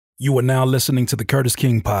You are now listening to the Curtis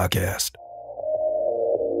King Podcast.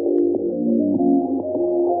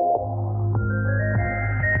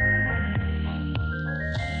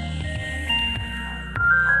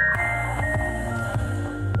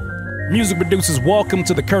 Music producers, welcome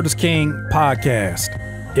to the Curtis King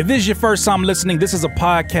Podcast. If this is your first time listening, this is a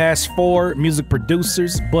podcast for music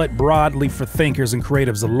producers, but broadly for thinkers and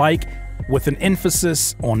creatives alike, with an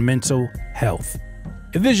emphasis on mental health.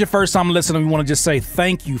 If this is your first time listening, we want to just say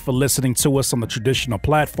thank you for listening to us on the traditional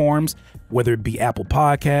platforms, whether it be Apple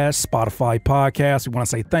Podcasts, Spotify Podcasts. We want to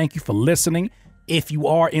say thank you for listening. If you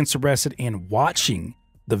are interested in watching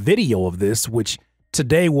the video of this, which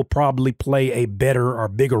today will probably play a better or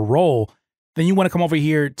bigger role, then you want to come over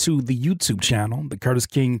here to the YouTube channel, the Curtis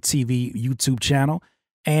King TV YouTube channel,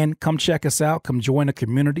 and come check us out. Come join the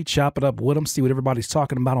community, chop it up with them, see what everybody's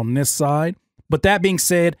talking about on this side. But that being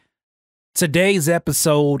said, today's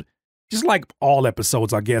episode, just like all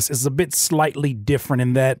episodes, I guess, is a bit slightly different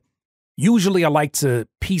in that usually I like to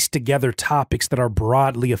piece together topics that are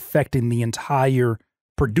broadly affecting the entire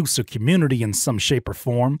producer community in some shape or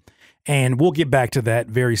form. And we'll get back to that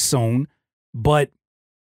very soon. But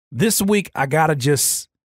this week, I gotta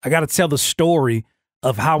tell the story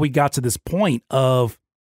of how we got to this point of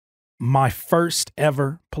my first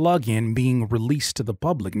ever plugin being released to the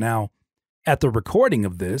public. Now, at the recording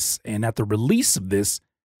of this and at the release of this,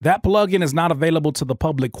 that plugin is not available to the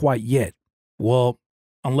public quite yet. Well,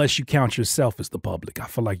 unless you count yourself as the public. I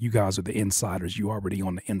feel like you guys are the insiders. You're already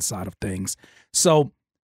on the inside of things. So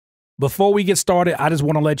before we get started, I just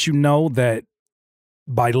want to let you know that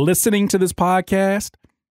by listening to this podcast,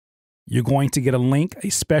 you're going to get a link, a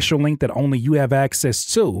special link that only you have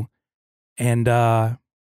access to. And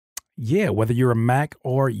whether you're a Mac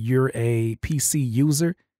or you're a PC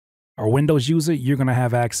user or Windows user, you're going to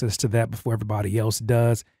have access to that before everybody else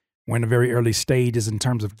does. We're in the very early stages in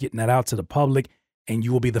terms of getting that out to the public, and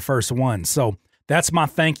you will be the first one. So that's my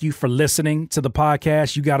thank you for listening to the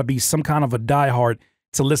podcast. You got to be some kind of a diehard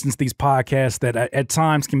to listen to these podcasts that at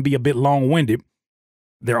times can be a bit long-winded.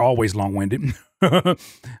 They're always long-winded,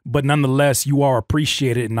 but nonetheless, you are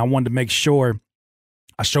appreciated, and I wanted to make sure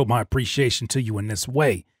I showed my appreciation to you in this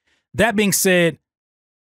way. That being said,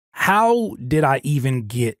 how did I even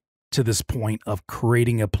get to this point of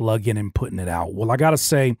creating a plugin and putting it out? Well, I got to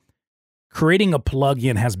say, creating a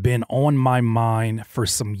plugin has been on my mind for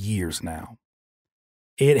some years now.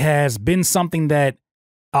 It has been something that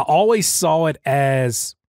I always saw it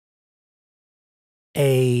as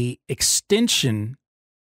a extension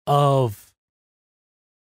of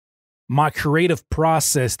my creative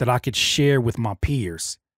process that I could share with my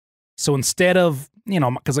peers. So instead of,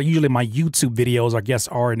 because usually my YouTube videos, I guess,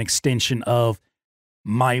 are an extension of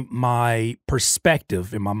my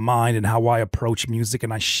perspective in my mind and how I approach music,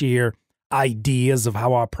 and I share ideas of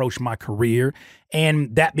how I approach my career,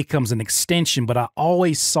 and that becomes an extension. But I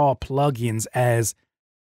always saw plugins as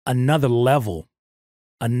another level,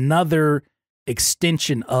 another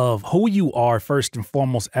extension of who you are first and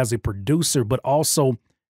foremost as a producer, but also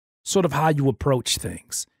sort of how you approach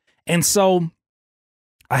things. And so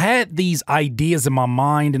I had these ideas in my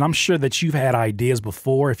mind, and I'm sure that you've had ideas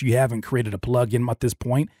before if you haven't created a plugin at this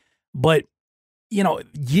point. But,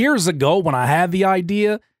 years ago when I had the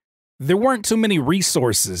idea, there weren't too many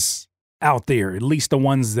resources out there, at least the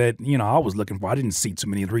ones that, I was looking for. I didn't see too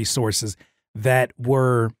many resources that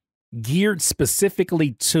were geared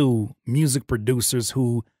specifically to music producers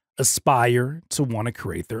who aspire to want to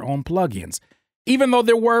create their own plugins. Even though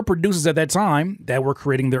there were producers at that time that were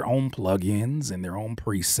creating their own plugins and their own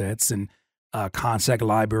presets and concept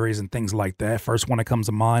libraries and things like that. First one that comes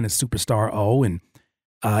to mind is Superstar O, and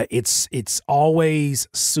it's always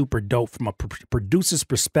super dope from a producer's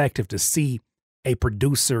perspective to see a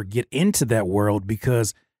producer get into that world,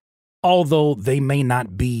 because although they may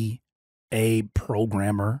not be a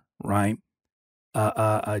programmer, right,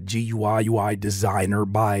 a GUI, UI designer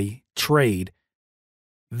by trade,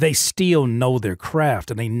 they still know their craft,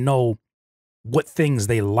 and they know what things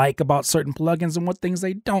they like about certain plugins and what things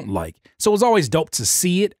they don't like. So it's always dope to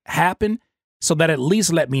see it happen, so that at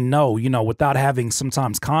least let me know, without having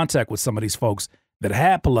sometimes contact with some of these folks that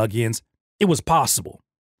had plugins, it was possible.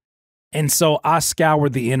 And so I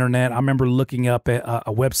scoured the internet. I remember looking up at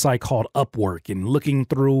a website called Upwork and looking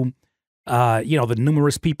through, the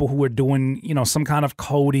numerous people who were doing, some kind of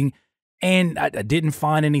coding. And I didn't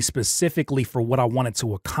find any specifically for what I wanted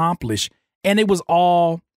to accomplish. And it was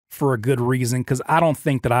all for a good reason, because I don't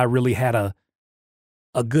think that I really had a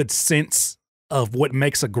good sense of what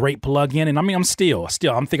makes a great plugin. And I mean, I'm still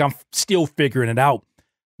figuring it out.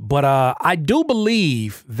 But I do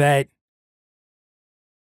believe that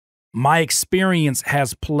my experience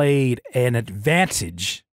has played an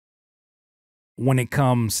advantage when it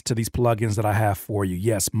comes to these plugins that I have for you.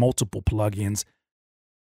 Yes, multiple plugins.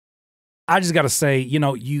 I just got to say,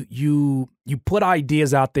 you put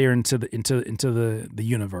ideas out there into the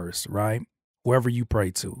universe, right? Whoever you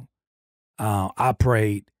pray to. I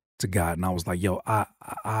prayed to God, and I was like, yo,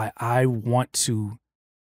 I want to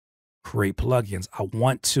create plugins. I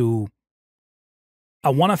want to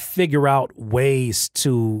figure out ways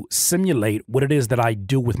to simulate what it is that I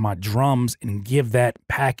do with my drums and give that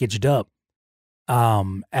packaged up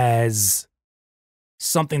as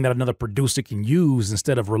something that another producer can use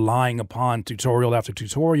instead of relying upon tutorial after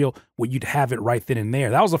tutorial where you'd have it right then and there.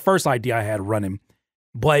 That was the first idea I had running.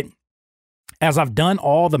 But as I've done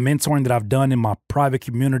all the mentoring that I've done in my private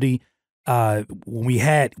community, when we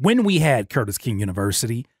had Curtis King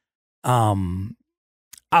University,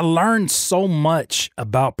 I learned so much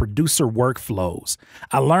about producer workflows.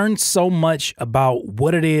 I learned so much about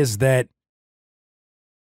what it is that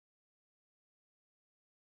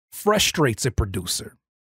frustrates a producer,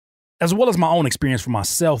 as well as my own experience for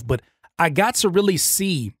myself. But I got to really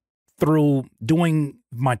see through doing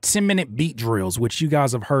my 10-minute beat drills, which you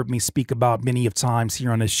guys have heard me speak about many of times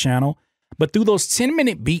here on this channel. But through those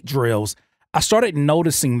 10-minute beat drills, I started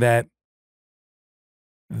noticing that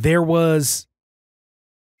there was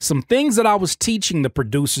some things that I was teaching the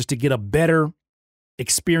producers to get a better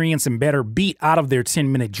experience and better beat out of their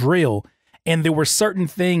 10-minute drill. And there were certain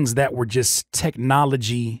things that were just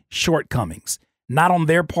technology shortcomings, not on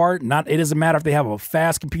their part. It doesn't matter if they have a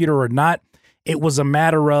fast computer or not. It was a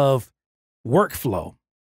matter of workflow.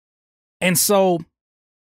 And so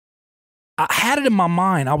I had it in my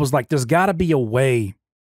mind. I was like, there's got to be a way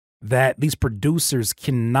that these producers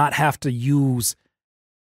cannot have to use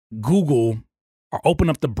Google or open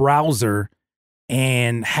up the browser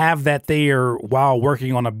and have that there while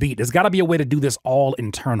working on a beat. There's got to be a way to do this all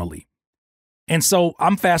internally. And so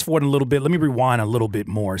I'm fast forwarding a little bit. Let me rewind a little bit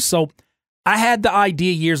more. So I had the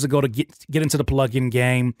idea years ago to get into the plugin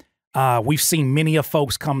game. We've seen many of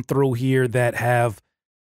folks come through here that have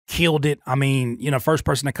killed it. I mean, first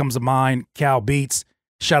person that comes to mind, Cal Beats.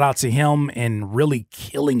 Shout out to him and really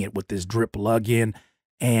killing it with this drip plugin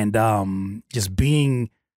and just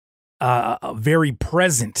being a very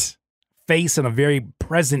present face and a very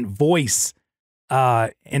present voice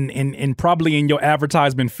and probably in your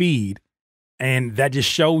advertisement feed. And that just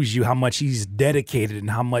shows you how much he's dedicated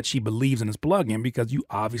and how much he believes in his plugin, because you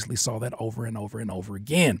obviously saw that over and over and over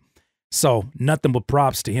again. So nothing but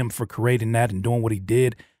props to him for creating that and doing what he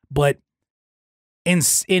did. But in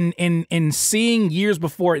seeing years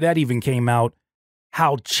before that even came out,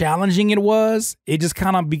 how challenging it was, it just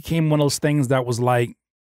kind of became one of those things that was like,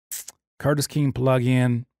 Curtis King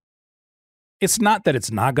plugin, it's not that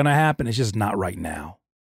it's not going to happen. It's just not right now.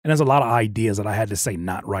 And there's a lot of ideas that I had to say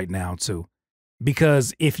not right now too.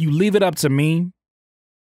 Because if you leave it up to me,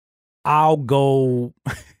 I'll go,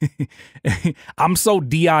 I'm so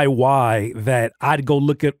DIY that I'd go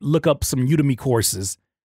look up some Udemy courses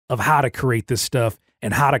of how to create this stuff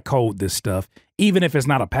and how to code this stuff. Even if it's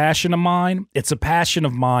not a passion of mine, it's a passion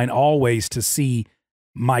of mine always to see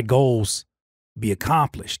my goals be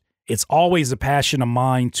accomplished. It's always a passion of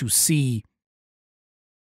mine to see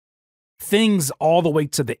things all the way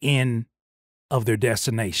to the end of their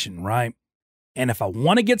destination, right? And if I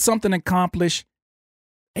want to get something accomplished,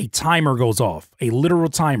 a timer goes off, a literal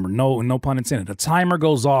timer, no pun intended. A timer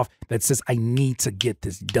goes off that says, I need to get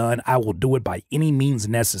this done. I will do it by any means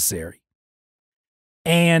necessary.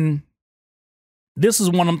 And this is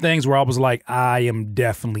one of them things where I was like, I am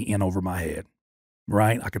definitely in over my head,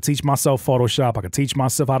 right? I could teach myself Photoshop. I could teach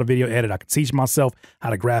myself how to video edit. I could teach myself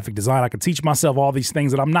how to graphic design. I could teach myself all these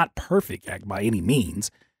things that I'm not perfect at by any means.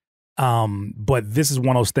 But this is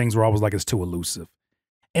one of those things where I was like, it's too elusive.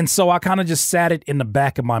 And so I kind of just sat it in the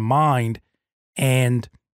back of my mind. And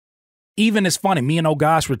even it's funny, me and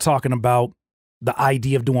Ogosh were talking about the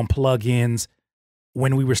idea of doing plugins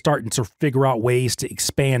when we were starting to figure out ways to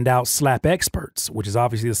expand out Slap Experts, which is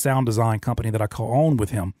obviously the sound design company that I co-own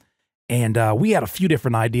with him. And we had a few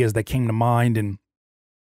different ideas that came to mind. And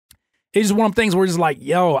it's just one of the things where it's just like,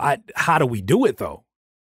 yo, how do we do it though?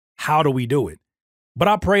 How do we do it? But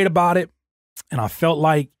I prayed about it and I felt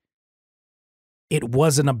like it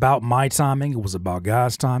wasn't about my timing. It was about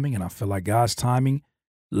God's timing. And I feel like God's timing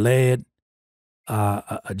led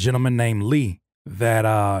a gentleman named Lee that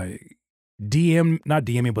not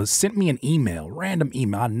DM me, but sent me an email, random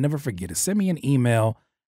email. I'll never forget it. Sent me an email.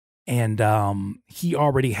 And he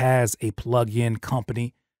already has a plugin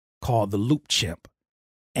company called the Loopchimp.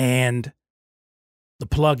 And the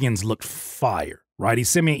plugins looked fire, right? He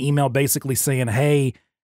sent me an email basically saying, hey,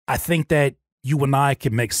 I think that you and I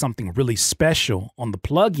can make something really special on the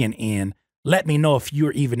plugin end. Let me know if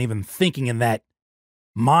you're even thinking in that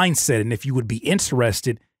mindset and if you would be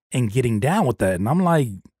interested in getting down with that. And I'm like,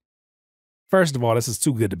 first of all, this is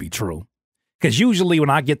too good to be true. Because usually when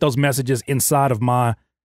I get those messages inside of my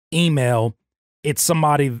email, it's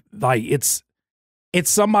somebody like it's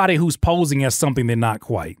somebody who's posing as something they're not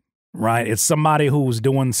quite, right? It's somebody who's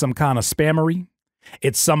doing some kind of spammery.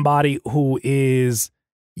 It's somebody who is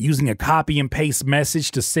using a copy and paste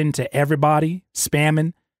message to send to everybody,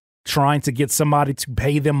 spamming, trying to get somebody to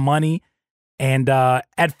pay them money. And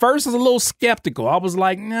at first I was a little skeptical. I was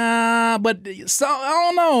like, nah, but so I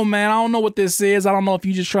don't know, man. I don't know what this is. I don't know if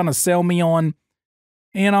you're just trying to sell me on,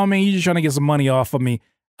 you know what I mean? You're just trying to get some money off of me.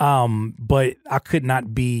 But I could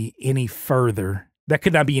not be any further. That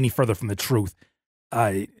could not be any further from the truth.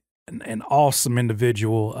 An awesome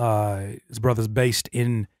individual. His brother's based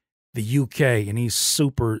in the UK, and he's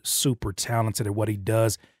super, super talented at what he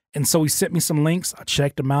does. And so he sent me some links. I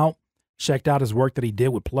checked him out, checked out his work that he did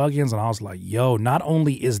with plugins, and I was like, yo, not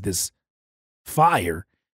only is this fire,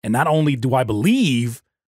 and not only do I believe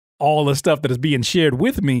all the stuff that is being shared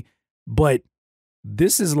with me, but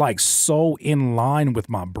this is like so in line with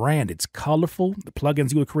my brand. It's colorful. The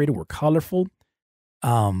plugins you had created were colorful.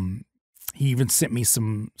 He even sent me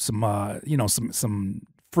some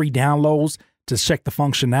free downloads to check the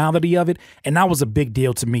functionality of it. And that was a big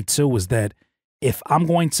deal to me too, is that if I'm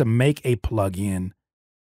going to make a plugin,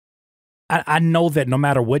 I know that no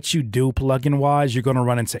matter what you do plugin wise, you're going to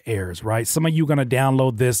run into errors, right? Some of you are going to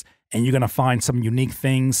download this and you're going to find some unique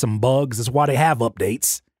things, some bugs. That's why they have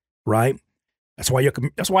updates, right? That's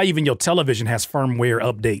why even your television has firmware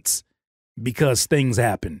updates, because things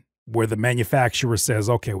happen where the manufacturer says,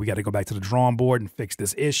 okay, we got to go back to the drawing board and fix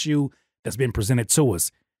this issue that's been presented to us.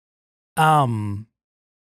 I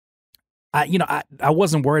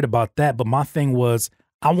wasn't worried about that, but my thing was,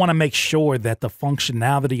 I want to make sure that the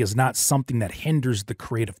functionality is not something that hinders the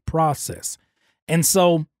creative process. And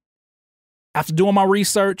so after doing my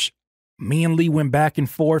research, me and Lee went back and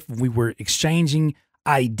forth. We were exchanging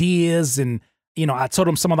ideas, and I told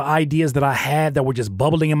him some of the ideas that I had that were just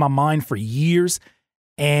bubbling in my mind for years.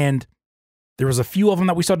 And there was a few of them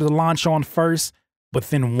that we started to launch on first,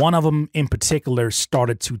 but then one of them in particular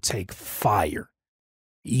started to take fire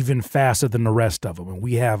even faster than the rest of them. And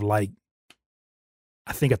we have, like,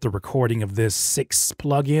 I think at the recording of this, 6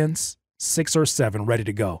 plugins, 6 or 7 ready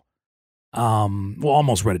to go.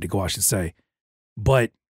 Almost ready to go, I should say.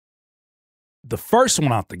 But the first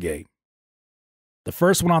one out the gate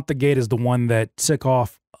is the one that took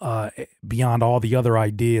off beyond all the other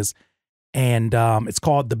ideas. And it's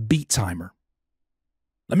called the Beat Timer.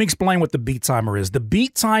 Let me explain what the Beat Timer is. The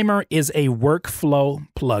Beat Timer is a workflow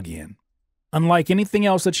plugin. Unlike anything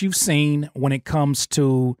else that you've seen when it comes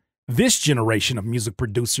to this generation of music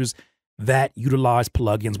producers that utilize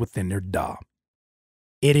plugins within their DAW.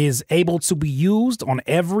 It is able to be used on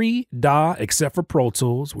every DAW except for Pro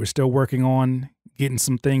Tools. We're still working on getting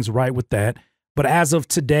some things right with that. But as of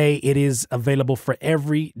today, it is available for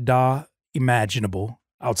every DAW imaginable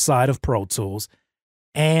outside of Pro Tools.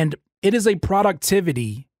 And it is a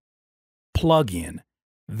productivity plugin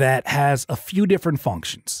that has a few different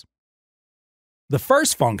functions. The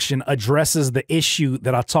first function addresses the issue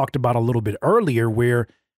that I talked about a little bit earlier, where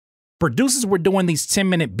producers were doing these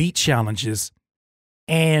 10-minute beat challenges,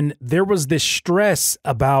 and there was this stress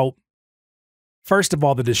about, first of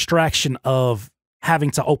all, the distraction of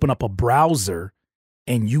having to open up a browser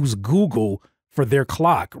and use Google for their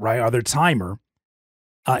clock, right, or their timer.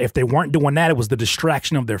 If they weren't doing that, it was the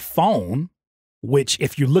distraction of their phone, which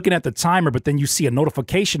if you're looking at the timer, but then you see a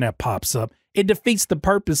notification that pops up, it defeats the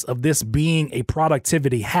purpose of this being a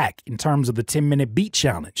productivity hack in terms of the 10-minute beat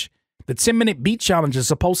challenge. The 10-minute beat challenge is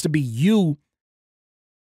supposed to be you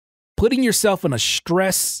putting yourself in a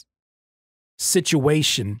stress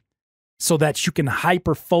situation so that you can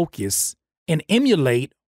hyper focus and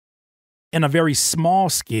emulate in a very small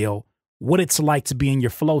scale what it's like to be in your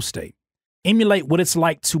flow state. Emulate what it's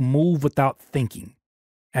like to move without thinking,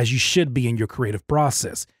 as you should be in your creative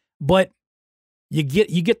process. But you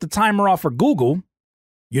get the timer off for Google,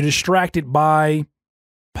 you're distracted by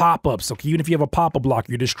pop-ups. Okay, even if you have a pop-up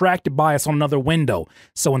blocker, you're distracted by it's on another window.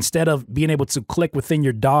 So instead of being able to click within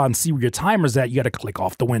your DAW and see where your timer's at, you got to click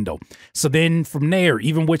off the window. So then from there,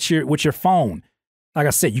 even with your phone, like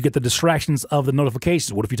I said, you get the distractions of the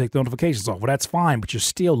notifications. What if you take the notifications off? Well, that's fine, but you're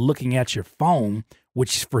still looking at your phone,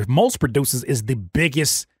 which for most producers is the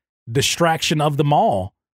biggest distraction of them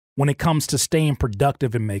all when it comes to staying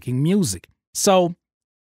productive and making music. So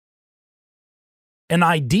an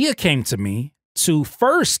idea came to me to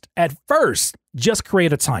at first, just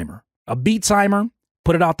create a timer, a beat timer,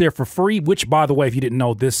 put it out there for free, which, by the way, if you didn't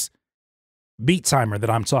know, this beat timer that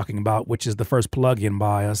I'm talking about, which is the first plugin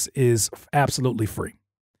by us, is absolutely free.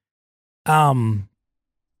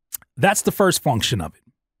 That's the first function of it.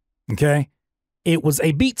 Okay. It was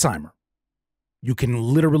a beat timer. You can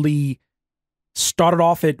literally start it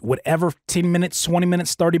off at whatever 10 minutes, 20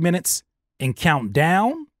 minutes, 30 minutes and count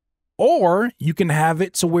down, or you can have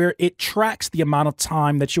it to where it tracks the amount of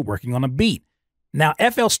time that you're working on a beat. Now,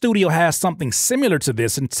 FL Studio has something similar to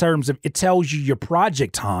this in terms of it tells you your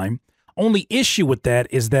project time. Only issue with that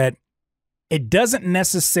is that it doesn't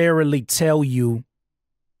necessarily tell you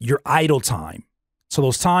your idle time. So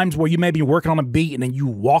those times where you may be working on a beat and then you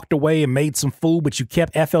walked away and made some food, but you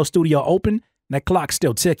kept FL Studio open, that clock's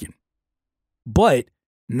still ticking. But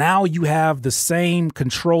now you have the same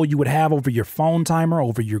control you would have over your phone timer,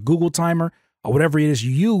 over your Google timer, or whatever it is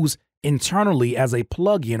you use internally as a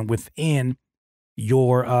plugin within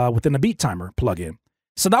your within the beat timer plugin.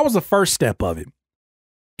 So that was the first step of it.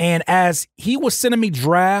 And as he was sending me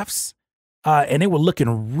drafts, and they were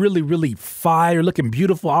looking really, really fire, looking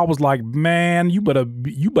beautiful, I was like, man, you better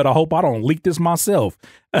hope I don't leak this myself.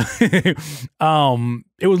 It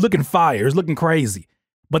was looking fire. It was looking crazy.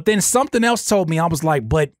 But then something else told me, I was like,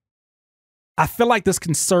 but I feel like this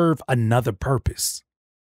can serve another purpose.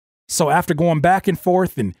 So after going back and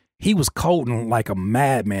forth, and he was coding like a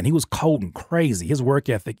madman. He was coding crazy. His work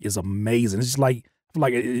ethic is amazing. It's just like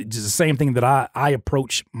it's just the same thing that I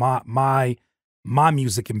approach my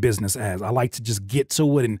music and business as. I like to just get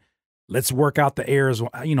to it and let's work out the errors,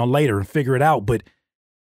 later and figure it out. But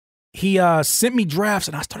he sent me drafts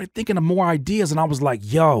and I started thinking of more ideas and I was like,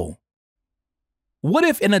 yo, what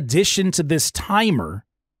if in addition to this timer,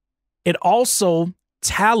 it also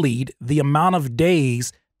tallied the amount of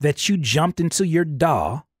days that you jumped into your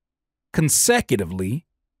DAW consecutively,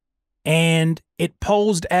 and it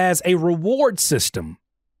posed as a reward system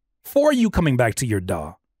for you coming back to your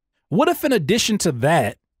DAW? What if in addition to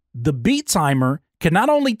that, the beat timer can not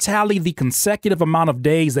only tally the consecutive amount of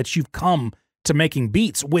days that you've come to making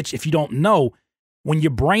beats, which if you don't know, when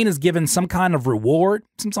your brain is given some kind of reward,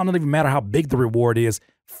 sometimes it doesn't even matter how big the reward is,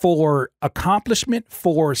 for accomplishment,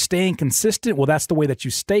 for staying consistent, well, that's the way that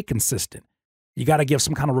you stay consistent. You got to give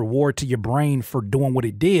some kind of reward to your brain for doing what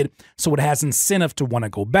it did so it has incentive to want to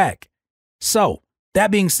go back. So that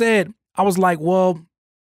being said, I was like, well,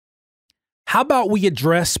 how about we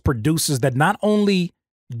address producers that not only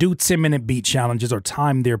do 10-minute beat challenges or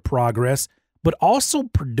time their progress, but also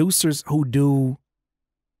producers who do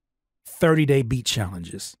 30-day beat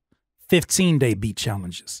challenges, 15-day beat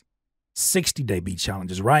challenges, 60-day beat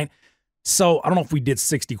challenges, right? So I don't know if we did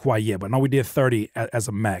 60 quite yet, but I know we did 30 as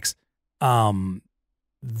a max.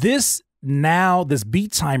 This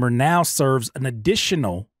beat timer now serves an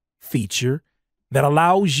additional feature that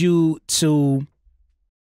allows you to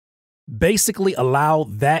basically allow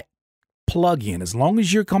that plugin, as long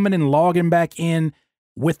as you're coming and logging back in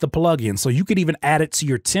with the plugin. So you could even add it to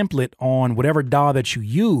your template on whatever DAW that you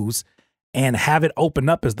use and have it open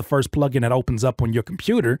up as the first plugin that opens up on your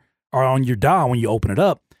computer or on your DAW when you open it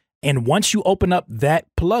up. And once you open up that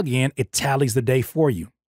plugin, it tallies the day for you.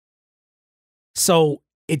 So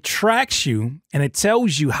it tracks you and it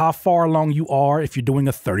tells you how far along you are if you're doing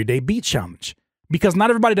a 30-day beat challenge. Because not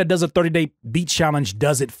everybody that does a 30-day beat challenge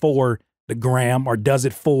does it for the gram or does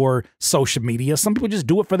it for social media. Some people just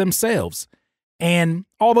do it for themselves. And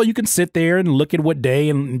although you can sit there and look at what day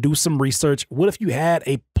and do some research, what if you had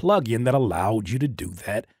a plugin that allowed you to do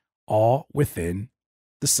that all within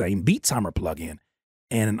the same beat timer plugin?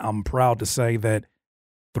 And I'm proud to say that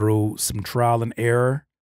through some trial and error,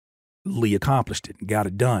 Lee accomplished it and got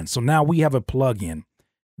it done. So now we have a plugin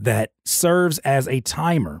that serves as a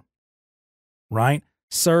timer, right?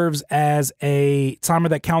 Serves as a timer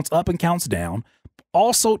that counts up and counts down.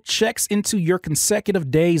 Also checks into your consecutive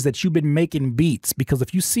days that you've been making beats, because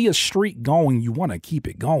if you see a streak going, you want to keep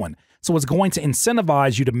it going. So it's going to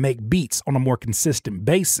incentivize you to make beats on a more consistent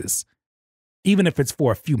basis. Even if it's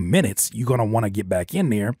for a few minutes, you're going to want to get back in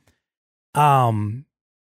there. And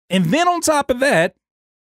then on top of that,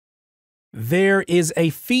 there is a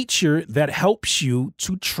feature that helps you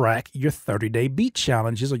to track your 30-day beat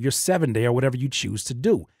challenges or your 7-day or whatever you choose to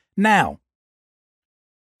do. Now,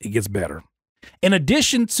 it gets better. In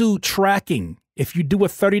addition to tracking, if you do a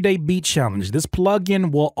 30-day beat challenge, this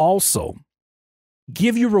plugin will also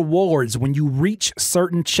give you rewards when you reach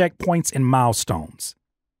certain checkpoints and milestones.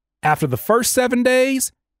 After the first 7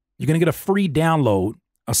 days, you're going to get a free download,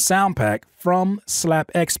 a sound pack from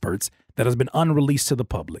Slap Experts that has been unreleased to the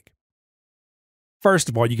public. First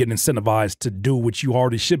of all, you get incentivized to do what you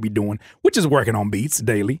already should be doing, which is working on beats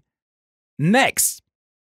daily. Next,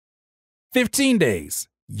 15 days,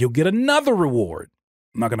 you'll get another reward.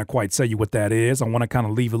 I'm not going to quite tell you what that is. I want to kind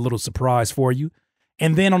of leave a little surprise for you.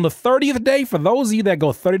 And then on the 30th day, for those of you that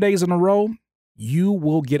go 30 days in a row, you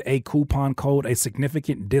will get a coupon code, a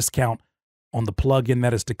significant discount on the plugin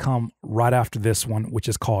that is to come right after this one, which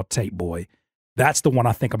is called Tape Boy. That's the one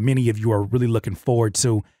I think many of you are really looking forward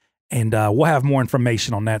to. And we'll have more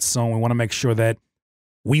information on that soon. We want to make sure that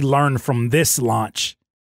we learn from this launch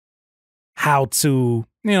how to,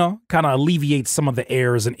 kind of alleviate some of the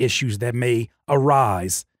errors and issues that may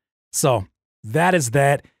arise. So that is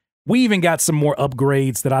that. We even got some more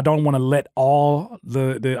upgrades that I don't want to let all I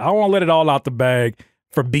don't want to let it all out the bag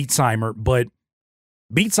for BeatTimer, but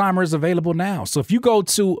BeatTimer is available now. So if you go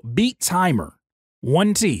to BeatTimer,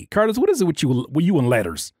 1T, Curtis, what is it with you in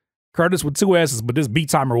letters? Curtis with 2 S's, but this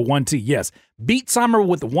BeatTimer with 1T. Yes, BeatTimer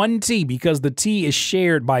with 1T because the T is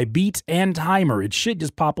shared by Beat and Timer. It should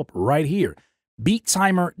just pop up right here.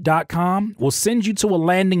 BeatTimer.com will send you to a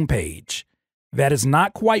landing page that is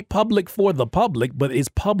not quite public for the public, but is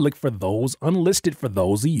public for those unlisted, for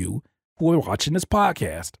those of you who are watching this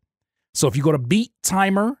podcast. So if you go to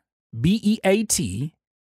BeatTimer, BeatTimer.com,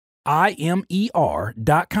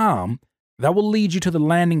 that will lead you to the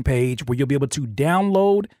landing page where you'll be able to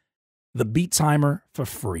download the BeatTimer for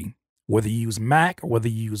free. Whether you use Mac or whether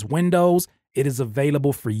you use Windows, it is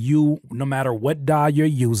available for you no matter what DAW you're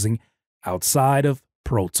using outside of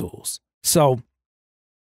Pro Tools. So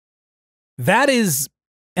that is,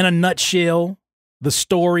 in a nutshell, the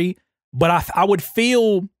story. But I would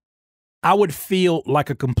feel like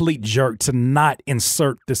a complete jerk to not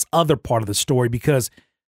insert this other part of the story, because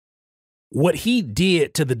what he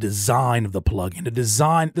did to the design of the plugin,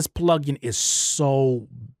 this plugin is so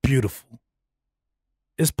beautiful.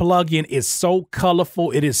 This plugin is so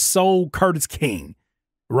colorful. It is so Curtis King,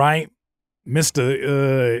 right?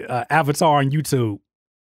 Mr. Avatar on YouTube.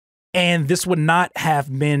 And this would not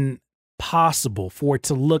have been possible for it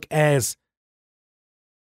to look as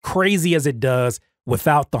crazy as it does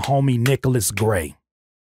without the homie Nicholas Gray.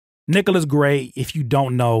 Nicholas Gray, if you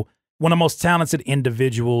don't know, one of the most talented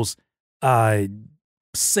individuals,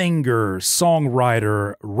 singer,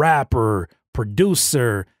 songwriter, rapper,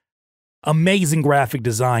 producer, amazing graphic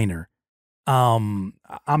designer. I'm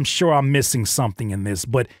sure I'm missing something in this,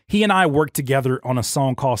 but he and I worked together on a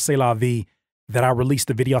song called C'est La Vie that I released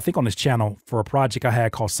a video, I think, on this channel for a project I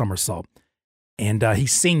had called Somersault. And he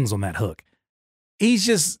sings on that hook. He's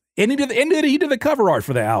just, and he did the cover art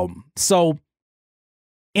for the album. So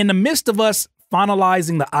in the midst of us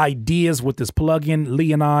finalizing the ideas with this plugin,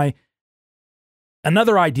 Lee and I,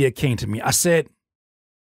 another idea came to me. I said,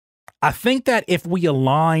 I think that if we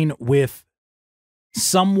align with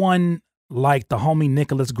someone like the homie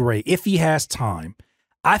Nicholas Gray, if he has time,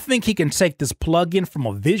 I think he can take this plugin from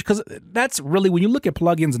a vision, because that's really, when you look at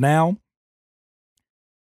plugins now,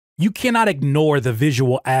 you cannot ignore the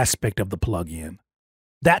visual aspect of the plugin.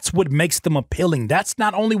 That's what makes them appealing. That's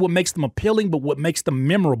not only what makes them appealing, but what makes them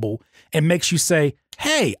memorable and makes you say,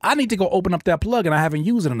 hey, I need to go open up that plugin. I haven't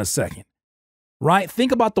used it in a second, right?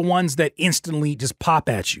 Think about the ones that instantly just pop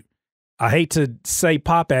at you. I hate to say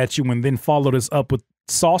pop at you and then follow this up with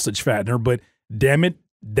sausage fattener, but damn it,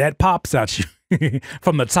 that pops at you.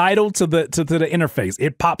 From the title to the interface,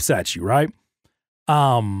 it pops at you, right?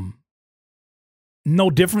 No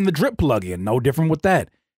different than the drip plugin, no different with that.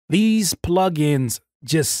 These plugins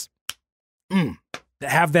just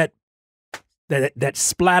have that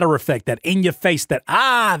splatter effect, that in your face, that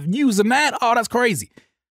using that, oh, that's crazy.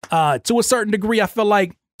 To a certain degree, I feel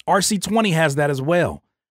like RC20 has that as well.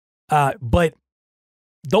 But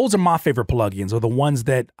those are my favorite plugins, or the ones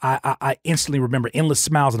that I instantly remember. Endless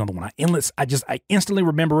Smiles, another one. I instantly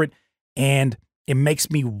remember it, and it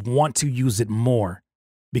makes me want to use it more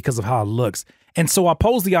because of how it looks. And so I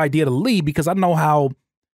posed the idea to Lee, because I know how,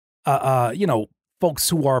 folks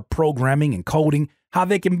who are programming and coding, how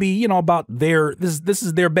they can be, about this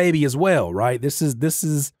is their baby as well, right?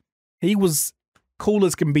 He was cool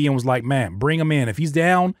as can be and was like, man, bring him in. If he's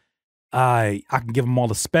down, I can give him all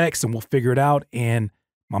the specs and we'll figure it out. And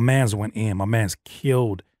my man's went in. My man's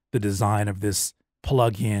killed the design of this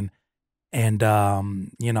plugin. And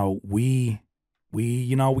we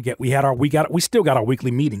still got our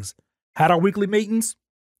weekly meetings. Had our weekly meetings,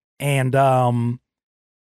 and damn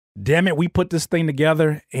it, we put this thing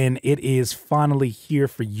together, and it is finally here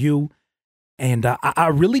for you. And I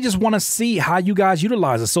really just want to see how you guys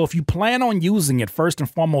utilize it. So if you plan on using it, first and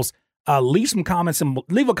foremost, leave some comments and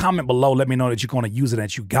leave a comment below. Let me know that you're going to use it,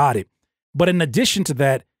 that you got it. But in addition to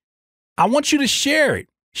that, I want you to share it.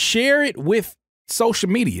 Share it with social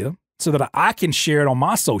media so that I can share it on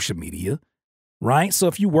my social media, right? So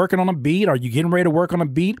if you're working on a beat or you're getting ready to work on a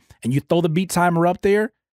beat and you throw the beat timer up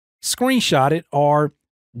there, screenshot it or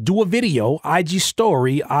do a video, IG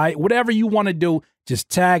story, whatever you want to do, just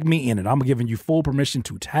tag me in it. I'm giving you full permission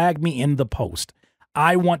to tag me in the post.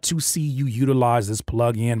 I want to see you utilize this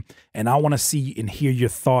plugin, and I want to see and hear your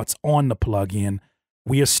thoughts on the plugin.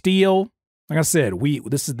 We are still, like I said,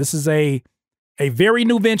 this is a very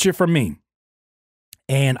new venture for me.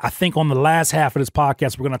 And I think on the last half of this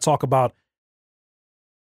podcast, we're going to talk about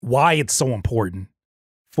why it's so important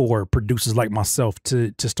for producers like myself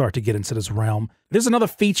to start to get into this realm. There's another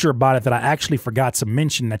feature about it that I actually forgot to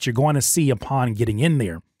mention that you're going to see upon getting in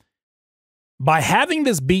there. By having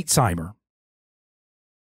this beat timer,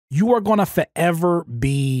 you are going to forever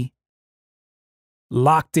be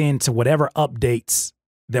locked into whatever updates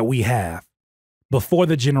that we have before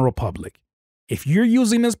the general public. If you're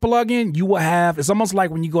using this plugin, you will have, it's almost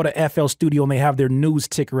like when you go to FL Studio and they have their news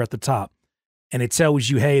ticker at the top and it tells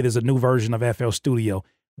you, hey, there's a new version of FL Studio.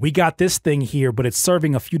 We got this thing here, but it's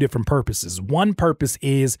serving a few different purposes. One purpose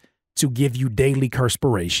is to give you daily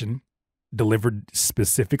curspiration delivered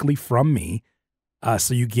specifically from me.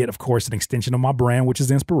 So you get, of course, an extension of my brand, which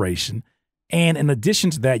is inspiration. And in addition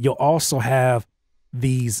to that, you'll also have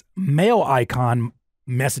these mail icon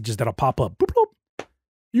messages that'll pop up. Boop, boop.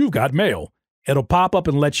 You've got mail. It'll pop up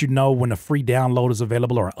and let you know when a free download is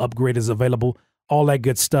available or an upgrade is available, all that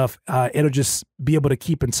good stuff. It'll just be able to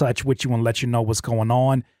keep in touch with you and let you know what's going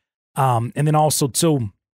on. And then also,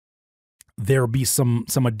 too, there'll be some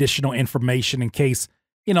additional information in case,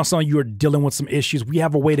 you know, some of you are dealing with some issues. We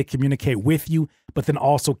have a way to communicate with you, but then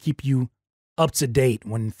also keep you up to date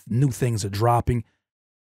when new things are dropping.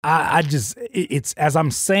 It's as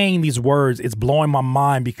I'm saying these words, it's blowing my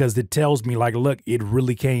mind because it tells me like, look, it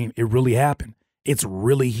really happened. It's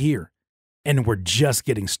really here and we're just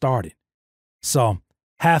getting started. So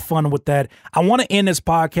have fun with that. I want to end this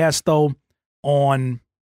podcast though on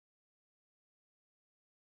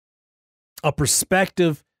a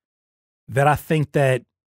perspective that I think that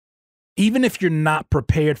even if you're not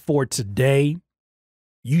prepared for today,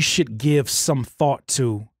 you should give some thought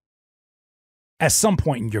to at some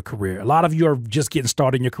point in your career. A lot of you are just getting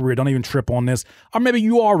started in your career. Don't even trip on this. Or maybe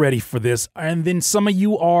you are ready for this. And then some of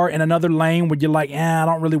you are in another lane where you're like, I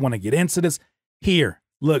don't really want to get into this. Here,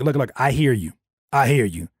 look. I hear you.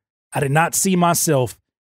 I did not see myself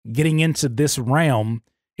getting into this realm,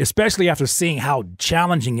 especially after seeing how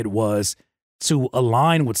challenging it was to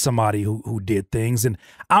align with somebody who did things. And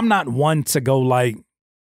I'm not one to go like,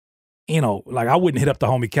 you know, like I wouldn't hit up the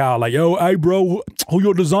homie Kyle like, yo, hey bro, who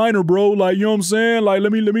your designer, bro? Like, you know what I'm saying? Like,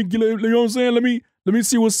 let me you know what I'm saying? Let me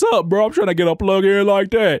see what's up, bro. I'm trying to get a plug here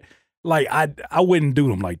like that. Like I wouldn't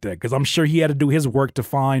do him like that because I'm sure he had to do his work to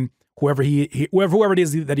find whoever it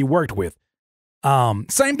is that he worked with.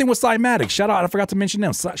 Same thing with Cymatics. Shout out, I forgot to mention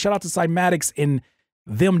them. Shout out to Cymatics and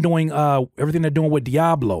them doing everything they're doing with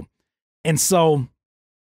Diablo. And so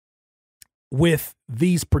with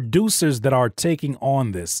these producers that are taking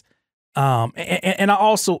on this, and I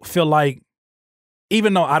also feel like,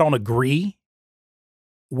 even though I don't agree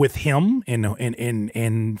with him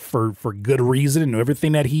and for good reason and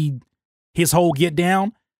everything that his whole get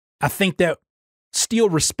down, I think that still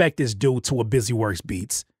respect is due to a Busyworks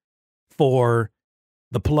Beats for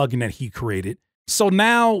the plugin that he created. So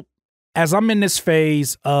now, as I'm in this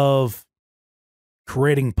phase of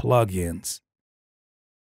creating plugins,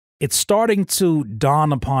 it's starting to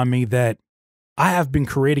dawn upon me that I have been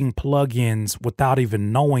creating plugins without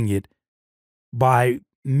even knowing it by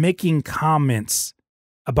making comments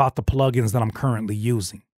about the plugins that I'm currently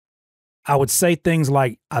using. I would say things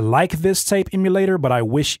like, I like this tape emulator, but I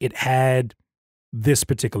wish it had this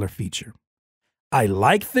particular feature. I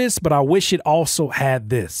like this, but I wish it also had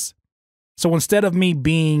this. So instead of me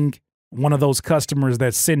being one of those customers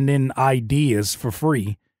that send in ideas for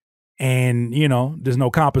free and, you know, there's no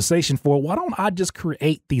compensation for it, why don't I just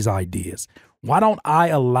create these ideas? Why don't I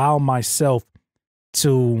allow myself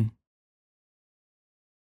to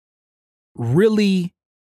really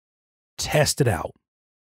test it out?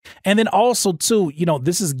 And then also, too, you know,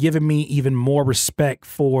 this is giving me even more respect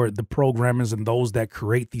for the programmers and those that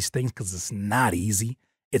create these things because it's not easy.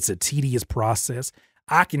 It's a tedious process.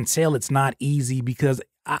 I can tell it's not easy because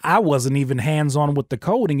I wasn't even hands-on with the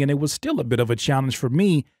coding, and it was still a bit of a challenge for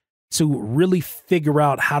me to really figure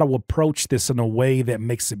out how to approach this in a way that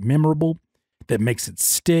makes it memorable, that makes it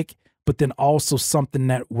stick, but then also something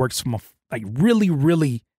that works from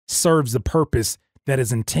really serves the purpose that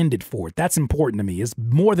is intended for it. That's important to me. It's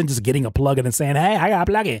more than just getting a plugin and saying, hey, I got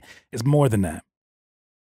a plugin. It's more than that.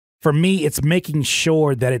 For me, it's making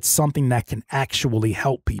sure that it's something that can actually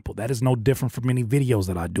help people. That is no different from any videos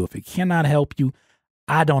that I do. If it cannot help you,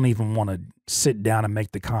 I don't even want to sit down and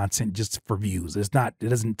make the content just for views. It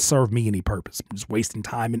doesn't serve me any purpose. I'm just wasting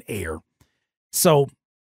time and air. So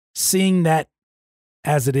seeing that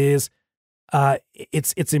as it is,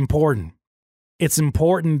 it's important. It's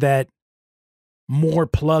important that more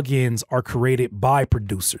plugins are created by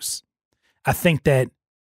producers. I think that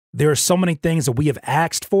there are so many things that we have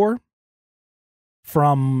asked for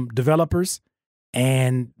from developers,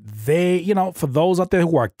 and they, for those out there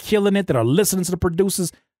who are killing it, that are listening to the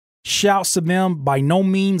producers, shouts to them. By no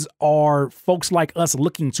means are folks like us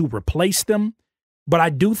looking to replace them, but I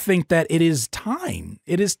do think that it is time.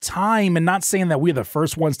 It is time, and not saying that we're the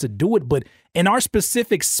first ones to do it, but in our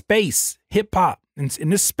specific space, hip hop, in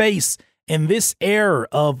this space, in this era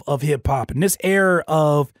of hip hop, in this era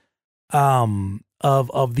of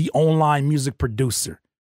the online music producer,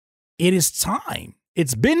 it is time.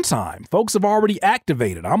 It's been time. Folks have already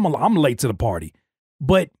activated. I'm late to the party,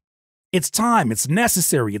 but it's time. It's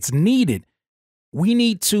necessary. It's needed. We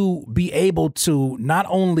need to be able to not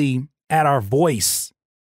only add our voice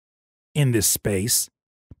in this space,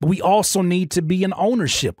 but we also need to be in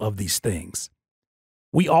ownership of these things.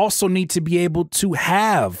 We also need to be able to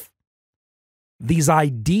have these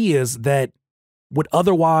ideas that would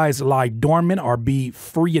otherwise lie dormant or be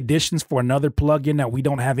free additions for another plugin that we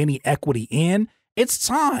don't have any equity in. It's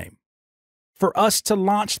time for us to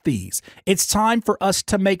launch these. It's time for us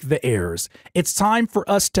to make the errors. It's time for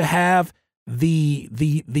us to have the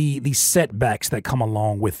setbacks that come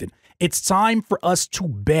along with it. It's time for us to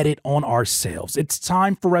bet it on ourselves. It's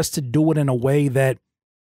time for us to do it in a way that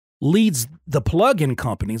leads the plugin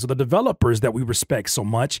companies or the developers that we respect so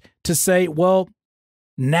much to say, well,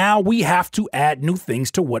 now we have to add new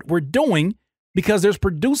things to what we're doing, because there's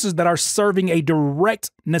producers that are serving a direct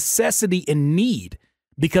necessity and need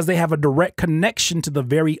because they have a direct connection to the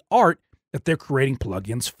very art that they're creating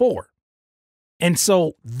plugins for. And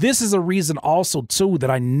so this is a reason also, too, that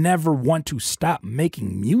I never want to stop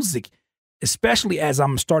making music, especially as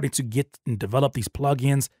I'm starting to get and develop these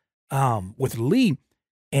plugins with Lee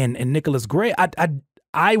and Nicholas Gray.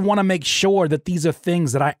 I want to make sure that these are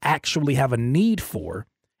things that I actually have a need for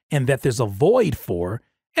and that there's a void for,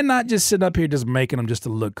 and not just sit up here just making them just to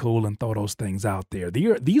look cool and throw those things out there.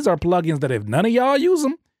 These are plugins that if none of y'all use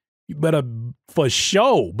them, you better for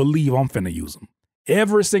sure believe I'm finna use them.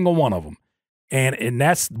 Every single one of them. And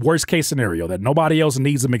that's worst case scenario, that nobody else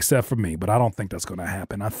needs them except for me. But I don't think that's going to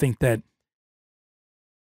happen. I think that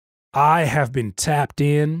I have been tapped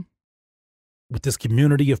in with this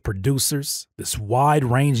community of producers, this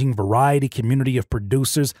wide-ranging variety community of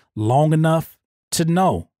producers, long enough to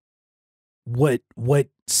know what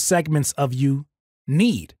segments of you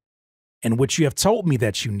need and what you have told me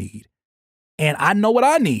that you need. And I know what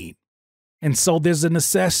I need. And so there's a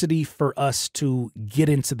necessity for us to get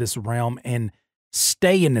into this realm and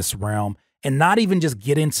stay in this realm, and not even just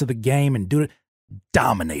get into the game and do it,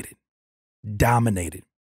 dominate it.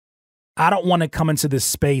 I don't want to come into this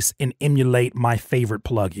space and emulate my favorite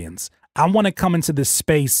plugins. I want to come into this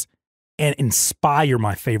space and inspire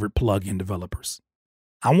my favorite plugin developers.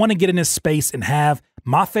 I want to get in this space and have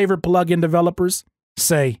my favorite plugin developers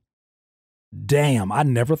say, damn, I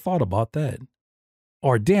never thought about that.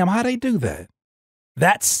 Or damn, how they do that?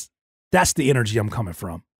 That's the energy I'm coming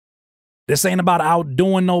from. This ain't about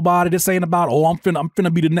outdoing nobody. This ain't about, oh, I'm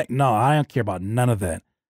finna be the next. No, I don't care about none of that.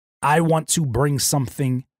 I want to bring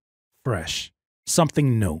something fresh,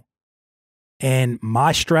 something new. And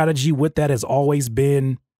my strategy with that has always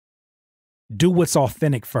been do what's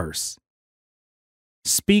authentic first.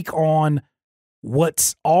 Speak on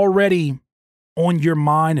what's already on your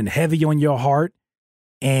mind and heavy on your heart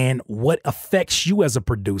and what affects you as a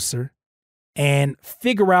producer, and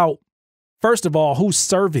figure out, first of all, who's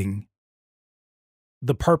serving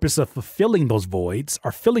the purpose of fulfilling those voids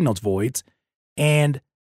or filling those voids. And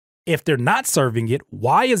if they're not serving it,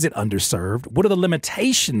 why is it underserved? What are the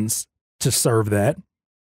limitations to serve that?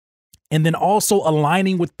 And then also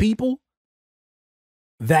aligning with people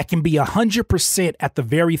that can be 100% at the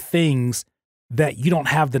very things that you don't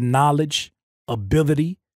have the knowledge,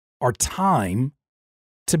 ability, or time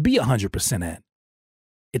to be 100% at.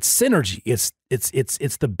 It's synergy.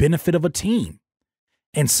 It's the benefit of a team.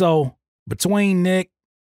 And so between Nick,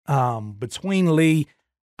 between Lee,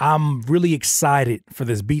 I'm really excited for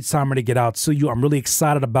this Beatstimer to get out to you. I'm really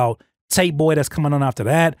excited about Tape Boy that's coming on after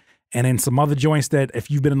that. And then some other joints that if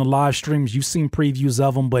you've been in the live streams, you've seen previews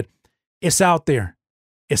of them, but it's out there.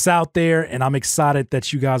 It's out there, and I'm excited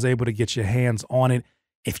that you guys are able to get your hands on it.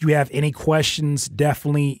 If you have any questions,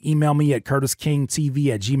 definitely email me at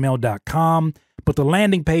curtiskingtv@gmail.com. But the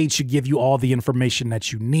landing page should give you all the information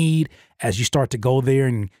that you need as you start to go there.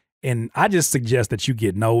 And I just suggest that you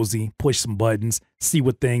get nosy, push some buttons, see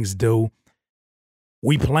what things do.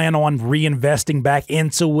 We plan on reinvesting back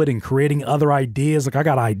into it and creating other ideas. Like I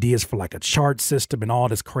got ideas for like a chart system and all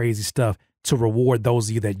this crazy stuff to reward those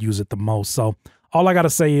of you that use it the most. So all I got to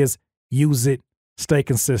say is use it, stay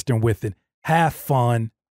consistent with it, have fun,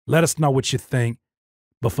 let us know what you think.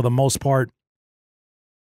 But for the most part,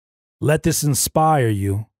 let this inspire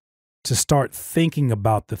you to start thinking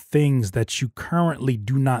about the things that you currently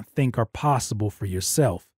do not think are possible for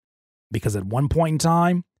yourself. Because at one point in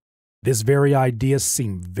time, this very idea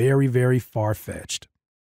seemed very, very far-fetched.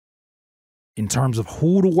 In terms of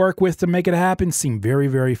who to work with to make it happen, seemed very,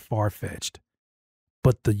 very far-fetched.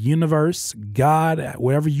 But the universe, God,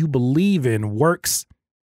 whatever you believe in, works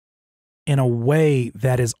in a way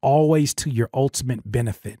that is always to your ultimate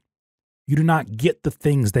benefit. You do not get the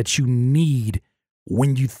things that you need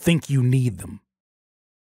when you think you need them,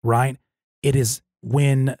 right? It is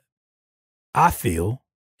when I feel,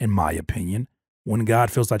 in my opinion, when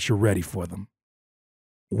God feels that you're ready for them.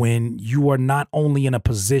 When you are not only in a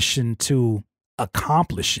position to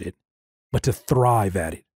accomplish it, but to thrive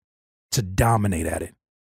at it, to dominate at it.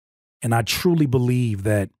 And I truly believe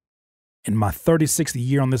that in my 36th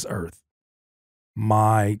year on this earth,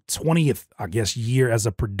 my 20th, I guess, year as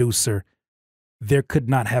a producer, there could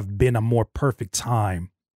not have been a more perfect time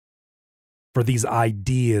for these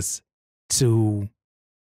ideas to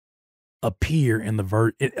appear in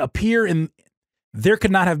there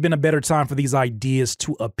could not have been a better time for these ideas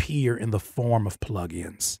to appear in the form of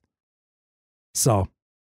plugins. So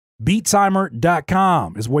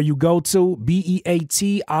beattimer.com is where you go to,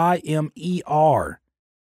 BEATIMER.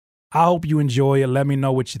 I hope you enjoy it. Let me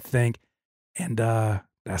know what you think. And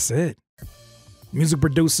that's it. Music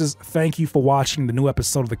producers, thank you for watching the new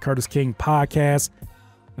episode of the Curtis King podcast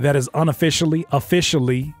that is officially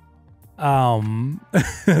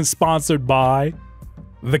sponsored by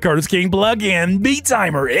the Curtis King plugin, Beat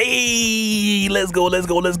Timer. Hey, let's go.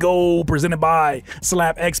 Presented by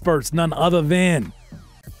Slap Experts, none other than.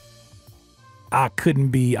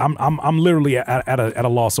 I'm literally at a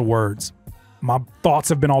loss of words. My thoughts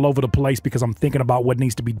have been all over the place because I'm thinking about what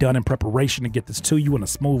needs to be done in preparation to get this to you in a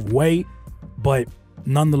smooth way. But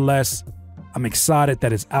nonetheless, I'm excited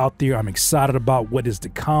that it's out there. I'm excited about what is to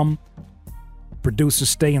come.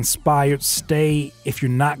 Producers, stay inspired. If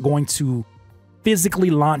you're not going to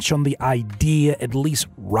physically launch on the idea, at least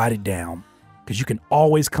write it down, because you can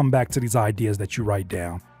always come back to these ideas that you write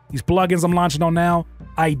down. These plugins I'm launching on now,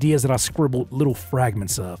 ideas that I scribbled little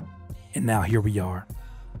fragments of. And now here we are.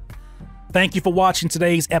 Thank you for watching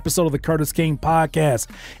today's episode of the Curtis King podcast.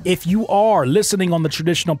 If you are listening on the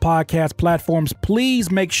traditional podcast platforms, please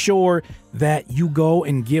make sure that you go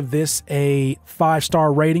and give this a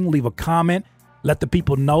 5-star rating, leave a comment. Let the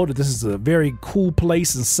people know that this is a very cool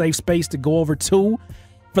place and safe space to go over to.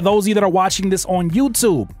 For those of you that are watching this on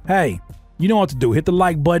YouTube, hey, you know what to do. Hit the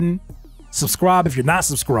like button, subscribe if you're not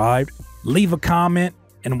subscribed, leave a comment,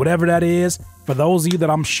 and whatever that is. For those of you that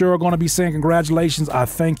I'm sure are going to be saying congratulations, I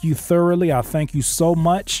thank you thoroughly. I thank you so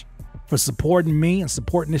much for supporting me and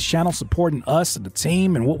supporting this channel, supporting us and the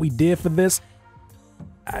team and what we did for this.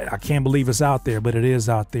 I can't believe it's out there, but it is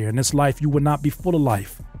out there. In this life, you would not be full of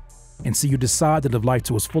life. And so you decide to live life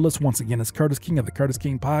to its fullest. Once again, it's Curtis King of the Curtis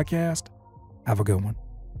King podcast. Have a good one.